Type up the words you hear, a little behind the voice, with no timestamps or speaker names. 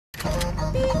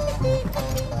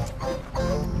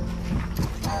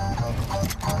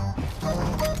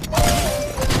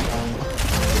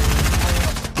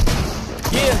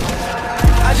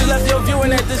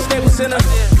at the Staples Center.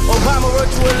 Obama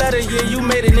wrote you a letter, yeah, you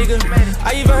made it, nigga.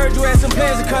 I even heard you had some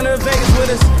plans to come to Vegas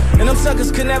with us. And them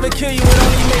suckers could never kill you, it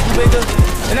only make you bigger.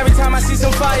 And every time I see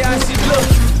some fire, I see blue.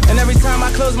 And every time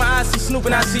I close my eyes, see Snoop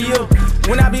and I see you.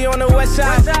 When I be on the west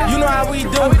side, you know how we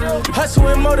do. Hustle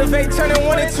and motivate, turning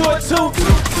 1 into a 2.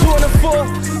 2 and a 4,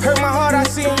 hurt my heart, I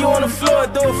seen you on the floor.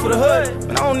 Do it for the hood,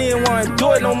 but I don't even wanna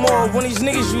do it no more. When these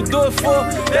niggas you do it for,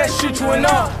 that shoot you and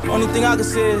all. Only thing I can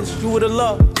say is, you would've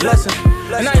loved, blessing.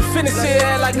 And I ain't finna sit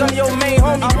here like I'm your main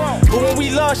homie. But when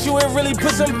we lost you, it really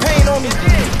put some pain on me.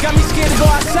 Got me scared to go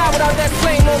outside without that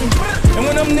flame on me. And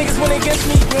when them niggas went against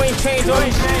me, you ain't changed on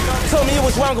me. Told me it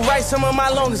was wrong to write some of my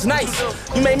longest nights.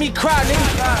 You made me cry,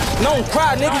 nigga. No, don't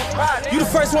cry, nigga. You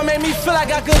the first one made me feel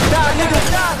like I could die, nigga.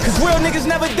 Cause real niggas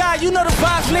never die, you know the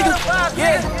vibes, nigga.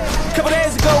 Yeah. Couple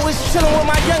days ago, was chillin' with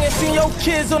my youngin', seen your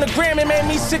kids on the gram, it made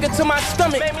me sicker to my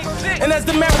stomach. And as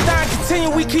the marathon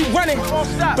continue, we keep running.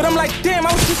 But I'm like, damn,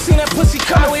 I wish you seen that pussy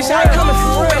coming. I wish I coming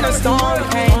for real when the storm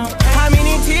came. How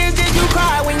many tears did you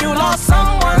cry when you lost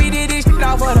someone? We did this shit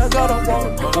out for the gutter,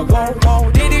 whoa.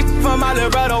 Did this for my little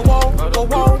brother, whoa.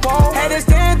 Had to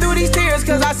stand through these tears,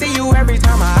 cause I see you every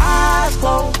time my eyes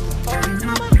close.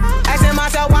 Asking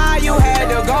myself why you had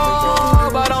to go,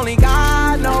 but only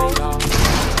God knows.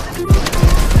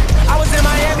 I was in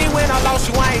Miami when I lost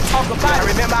you, I ain't talk about it.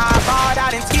 Remember I bawled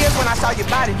out in tears when I saw your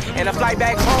body. And the flight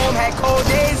back home had cold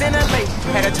days in LA.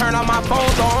 Had to turn on my phone,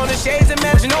 throw on the shades and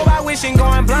manage. You know about wishing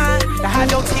going blind, to hide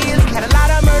your tears. Had a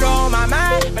lot of murder on my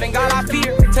mind, but in God I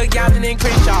fear. Took Yapton and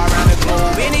Crenshaw around the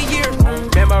globe in a year.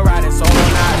 Remember riding solo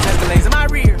knives, Escalades in my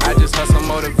rear. I just hustle,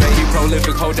 motivate, you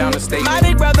prolific, hold down the state. My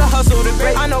big brother hustled the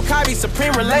great. I know Kyrie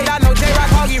Supreme relate. I know J-Rock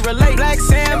Hoggy relate. Black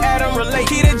Sam, Adam relate.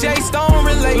 Keita J Stone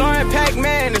relate. Lauren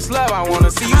Pac-Man, it's love, I wanna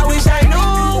see you. I wish I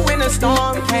knew when the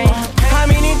storm came. How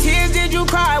many tears did you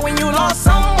cry when you lost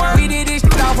someone? We did this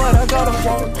shit out for the gutter,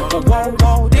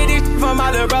 whoa. Did this for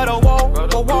my little brother,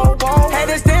 whoa. Had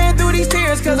to stand through these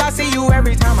tears, cause I see you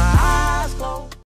every time my eyes